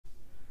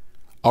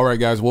All right,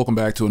 guys, welcome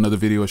back to another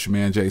video. It's your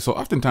man Jay. So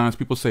oftentimes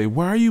people say,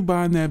 why are you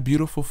buying that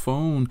beautiful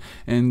phone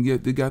and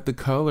they got the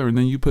color and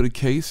then you put a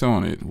case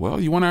on it?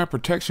 Well, you want to have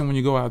protection when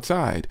you go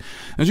outside.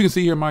 As you can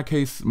see here, my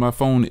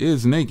phone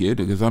is naked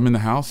because I'm in the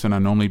house and I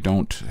normally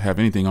don't have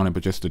anything on it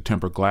but just a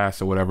tempered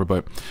glass or whatever.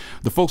 But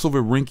the folks over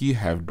at Ringke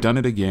have done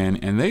it again,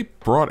 and they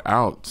brought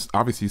out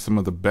obviously some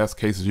of the best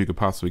cases you could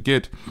possibly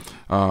get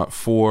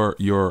for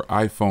your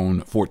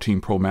iPhone 14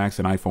 Pro Max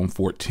and iPhone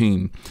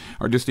 14,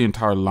 or just the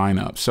entire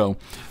lineup. So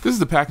this is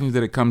the packaging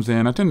that it comes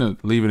in. I tend to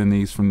leave it in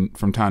these from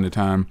time to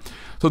time.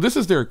 So this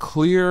is their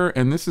clear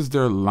and this is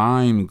their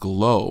lime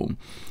glow.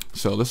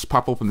 So let's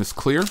pop open this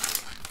clear.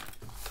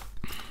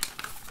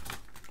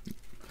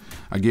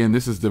 Again,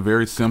 this is the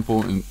very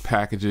simple in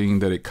packaging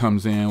that it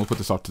comes in. We'll put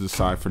this off to the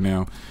side for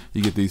now.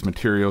 You get these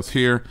materials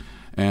here,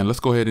 and let's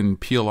go ahead and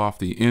peel off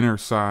the inner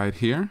side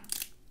here.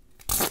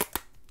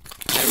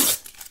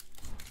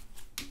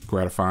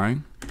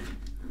 Gratifying.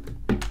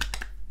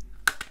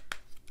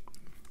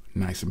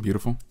 Nice and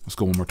beautiful. Let's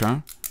go one more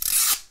time.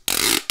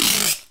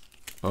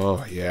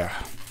 Oh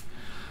yeah.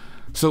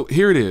 So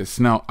here it is.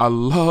 Now I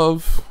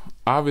love,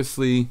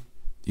 obviously,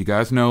 you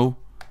guys know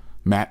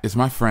Matt is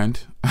my friend,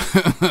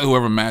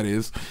 whoever Matt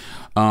is.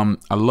 I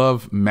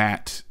love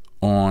matte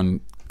on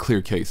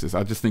clear cases.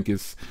 I just think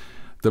it's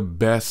the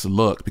best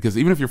look, because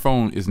even if your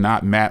phone is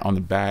not matte on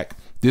the back,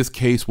 this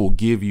case will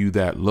give you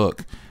that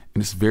look.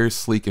 And it's very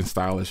sleek and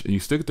stylish, and you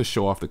still get to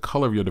show off the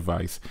color of your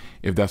device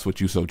if that's what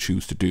you so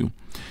choose to do.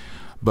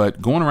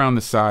 But going around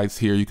the sides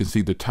here, you can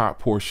see the top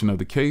portion of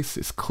the case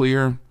is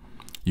clear.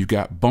 You've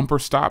got bumper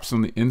stops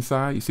on the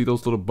inside. You see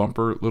those little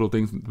bumper little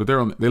things, but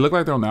they look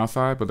like they're on the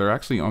outside, but they're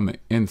actually on the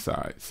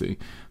inside. See,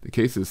 the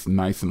case is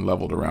nice and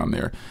leveled around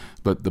there.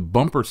 But the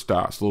bumper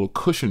stops, little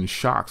cushion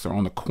shocks, are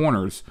on the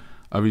corners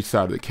of each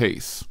side of the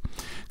case.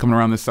 Coming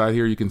around this side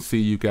here, you can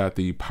see you've got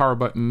the power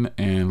button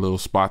and a little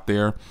spot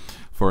there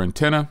for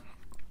antenna.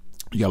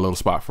 You got a little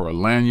spot for a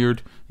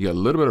lanyard. You got a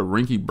little bit of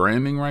Ringke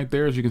branding right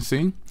there, as you can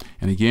see.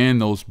 And again,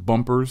 those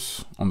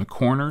bumpers on the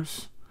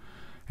corners.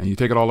 And you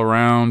take it all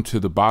around to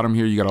the bottom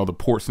here. You got all the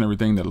ports and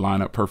everything that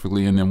line up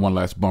perfectly. And then one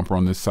last bumper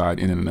on this side,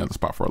 and then another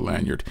spot for a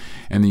lanyard.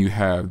 And then you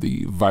have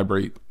the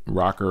vibrate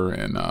rocker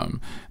and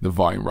the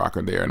volume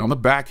rocker there. And on the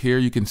back here,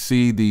 you can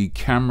see the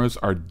cameras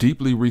are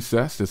deeply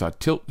recessed. As I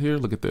tilt here,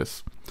 look at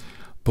this.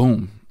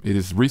 Boom. It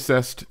is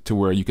recessed to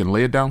where you can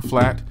lay it down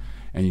flat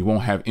and you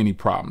won't have any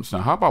problems.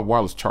 Now, how about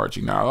wireless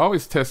charging? Now, I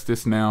always test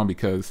this now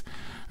because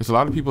there's a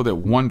lot of people that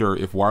wonder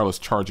if wireless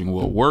charging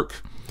will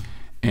work.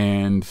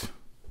 And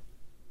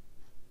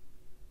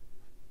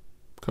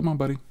come on,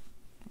 buddy.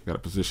 I gotta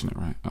position it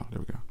right. Oh,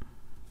 there we go.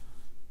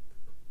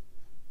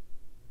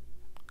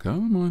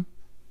 Come on.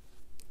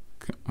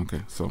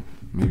 Okay, so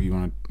maybe you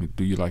want to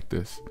do you like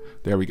this?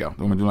 There we go. I'm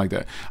gonna do like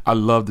that. I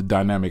love the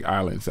dynamic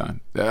island sign.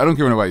 I don't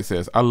care what nobody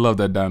says. I love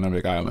that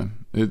dynamic island.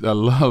 I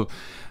love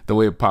the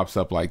way it pops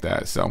up like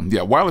that. So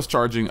yeah, wireless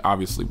charging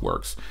obviously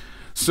works.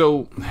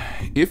 So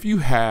if you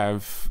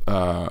have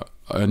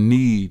a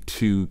need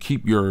to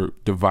keep your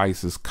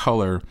device's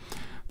color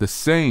the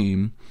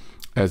same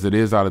as it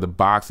is out of the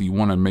box, you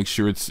want to make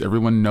sure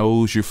everyone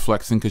knows you're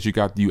flexing, because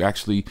you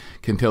actually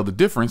can tell the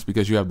difference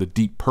because you have the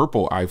deep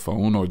purple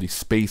iPhone or the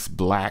space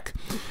black.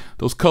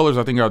 Those colors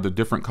I think are the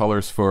different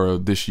colors for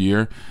this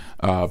year,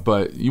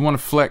 but you want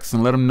to flex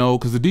and let them know,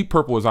 because the deep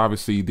purple is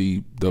obviously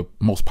the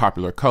most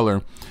popular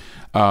color.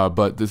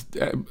 But this,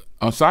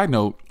 on a side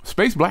note,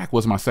 space black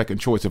was my second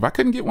choice. If I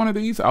couldn't get one of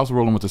these, I was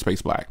rolling with the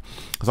space black,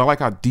 because I like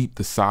how deep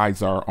the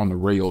sides are on the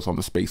rails on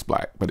the space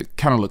black, but it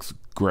kind of looks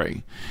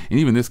gray. And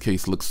even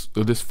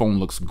this phone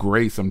looks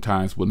gray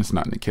sometimes when it's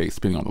not in the case,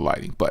 depending on the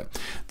lighting. But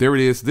there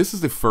it is. This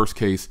is the first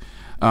case.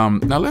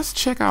 Now let's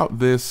check out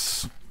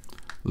this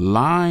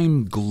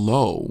lime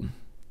glow.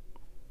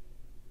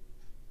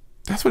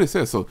 That's what it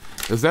says. So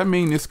does that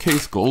mean this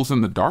case glows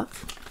in the dark?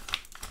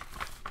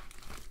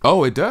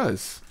 Oh, it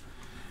does.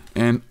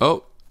 And I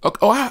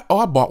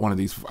bought one of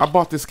these. I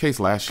bought this case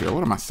last year.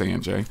 What am I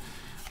saying, Jay?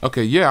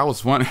 Okay, yeah, I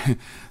was wondering.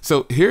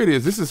 So here it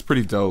is. This is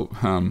pretty dope.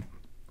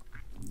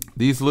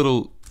 These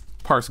little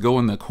parts go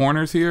in the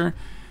corners here,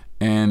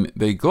 and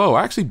they glow.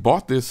 I actually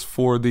bought this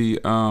for the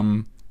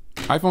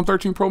iPhone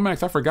 13 Pro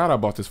Max. I forgot I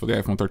bought this for the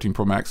iPhone 13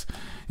 Pro Max.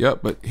 Yep,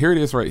 but here it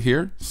is right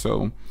here.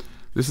 So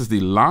this is the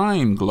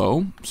lime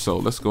glow. So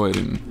let's go ahead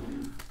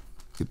and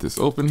get this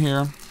open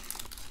here.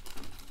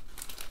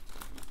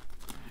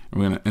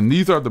 And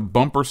these are the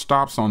bumper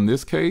stops on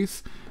this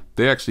case.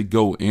 They actually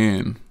go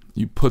in.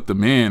 You put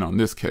them in on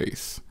this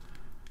case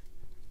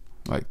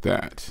like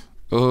that.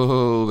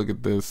 Oh, look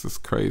at this. It's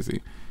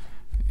crazy.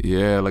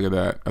 Yeah, look at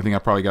that. I think I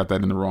probably got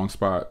that in the wrong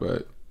spot,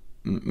 but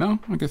no,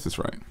 I guess it's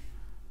right.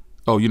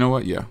 Oh, you know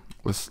what? Yeah,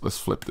 let's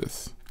flip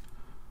this.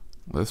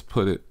 Let's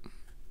put it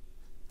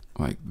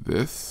like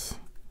this.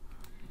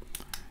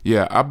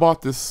 Yeah, I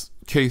bought this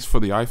case for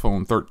the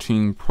iPhone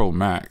 13 Pro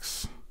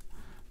Max.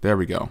 There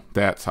we go.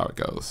 That's how it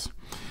goes.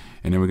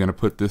 And then we're gonna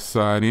put this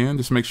side in.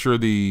 Just make sure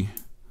the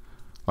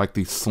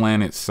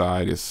slanted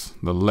side is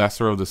the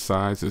lesser of the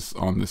sides is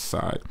on this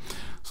side.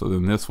 So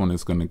then this one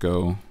is gonna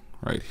go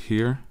right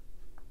here.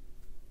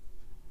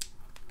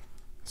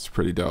 It's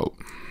pretty dope.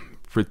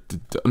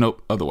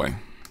 Nope, other way.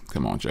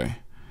 Come on, Jay.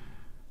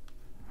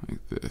 Like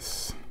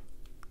this.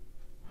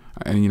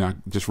 And you know, I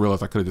just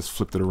realized I could have just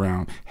flipped it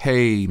around.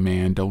 Hey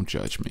man, don't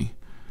judge me.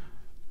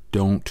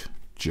 Don't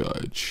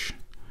judge.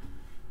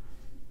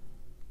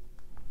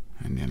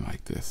 And then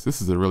like this.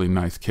 This is a really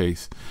nice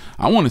case.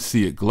 I want to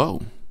see it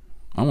glow.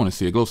 I want to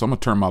see it glow. So I'm going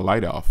to turn my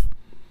light off.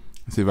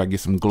 See if I get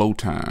some glow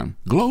time.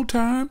 Glow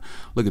time?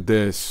 Look at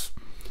this.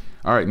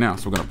 All right, now,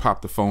 so we're going to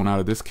pop the phone out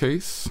of this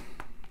case.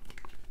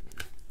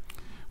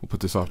 We'll put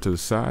this off to the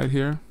side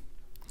here.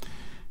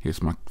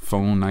 Here's my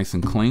phone nice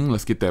and clean.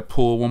 Let's get that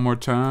pull one more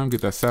time.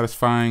 Get that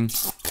satisfying.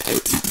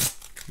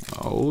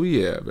 Oh,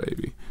 yeah,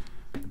 baby.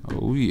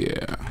 Oh,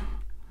 yeah.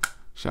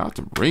 Shout out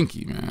to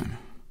Ringke, man.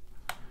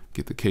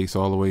 Get the case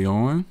all the way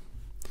on.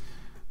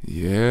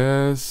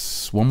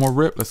 Yes. One more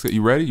rip. Let's get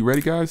you ready. You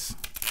ready, guys?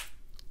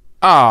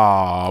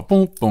 Ah,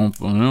 boom, boom,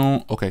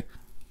 boom. Okay.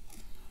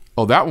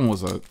 Oh, that one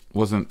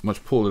wasn't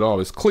much pull at all.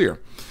 It's clear.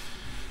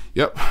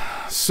 Yep.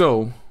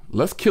 So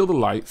let's kill the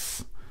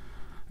lights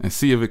and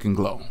see if it can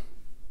glow.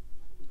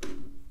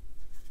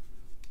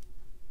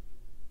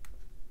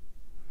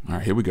 All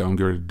right, here we go. I'm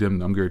going to dim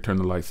them. I'm going to turn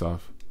the lights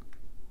off.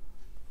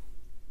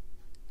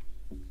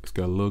 It's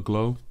got a little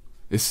glow.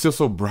 It's still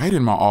so bright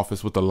in my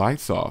office with the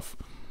lights off.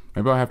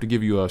 Maybe I'll have to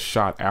give you a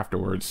shot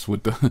afterwards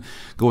with the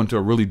go into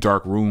a really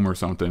dark room or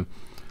something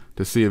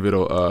to see if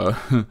it'll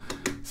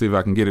see if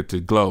I can get it to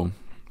glow.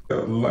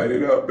 Light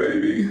it up,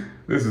 baby.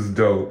 This is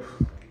dope.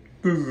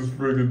 This is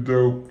freaking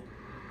dope.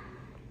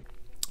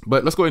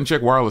 But let's go ahead and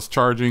check wireless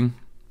charging.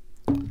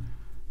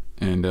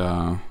 And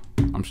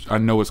I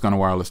know it's gonna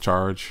wireless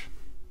charge.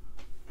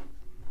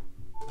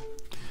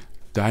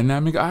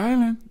 Dynamic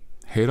island.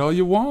 Hate all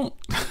you want.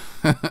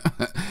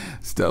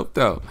 It's dope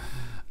though.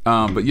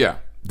 But yeah,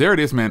 there it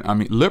is, man. I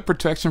mean, lip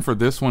protection for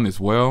this one as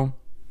well.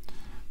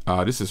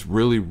 This is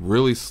really,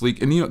 really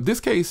sleek. And you know, this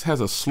case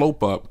has a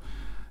slope up.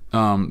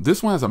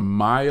 This one has a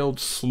mild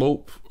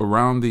slope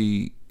around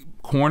the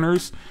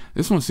corners.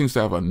 This one seems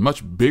to have a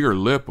much bigger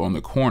lip on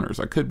the corners.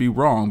 I could be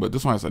wrong, but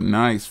this one has a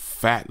nice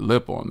fat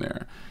lip on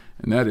there.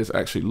 And that is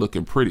actually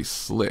looking pretty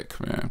slick,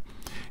 man.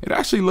 It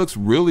actually looks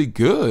really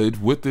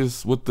good with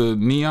this, with the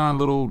neon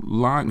little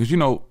line. Because, you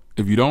know,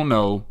 if you don't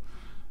know,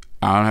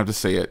 I don't have to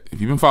say it.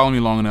 If you've been following me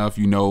long enough,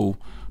 you know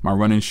my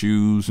running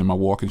shoes and my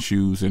walking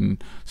shoes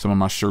and some of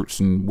my shirts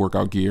and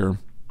workout gear.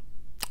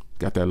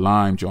 Got that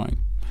lime joint.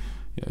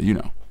 Yeah, you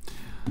know.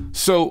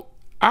 So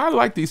I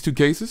like these two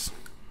cases.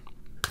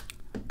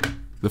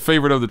 The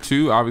favorite of the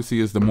two, obviously,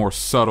 is the more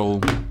subtle,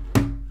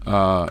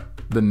 the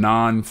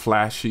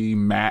non-flashy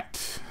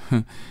matte.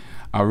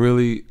 I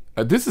really,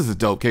 this is a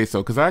dope case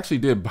though, because I actually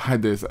did buy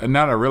this, and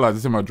now that I realize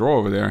it's in my drawer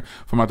over there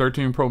for my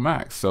 13 Pro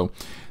Max. So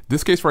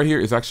this case right here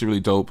is actually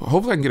really dope.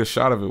 Hopefully I can get a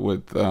shot of it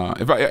with,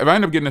 if I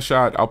end up getting a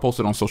shot, I'll post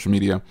it on social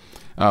media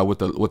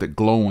with it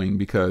glowing,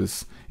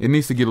 because it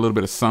needs to get a little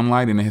bit of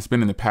sunlight, and it has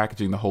been in the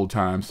packaging the whole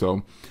time.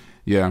 So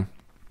yeah,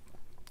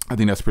 I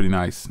think that's pretty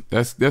nice.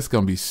 That's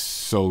gonna be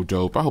so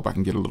dope. I hope I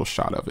can get a little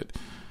shot of it.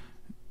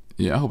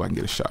 Yeah, I hope I can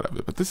get a shot of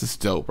it. But this is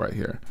dope right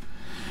here.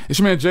 It's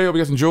your man Jay. Hope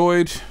you guys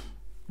enjoyed.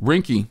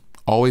 Ringke,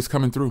 always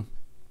coming through.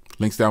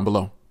 Links down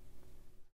below.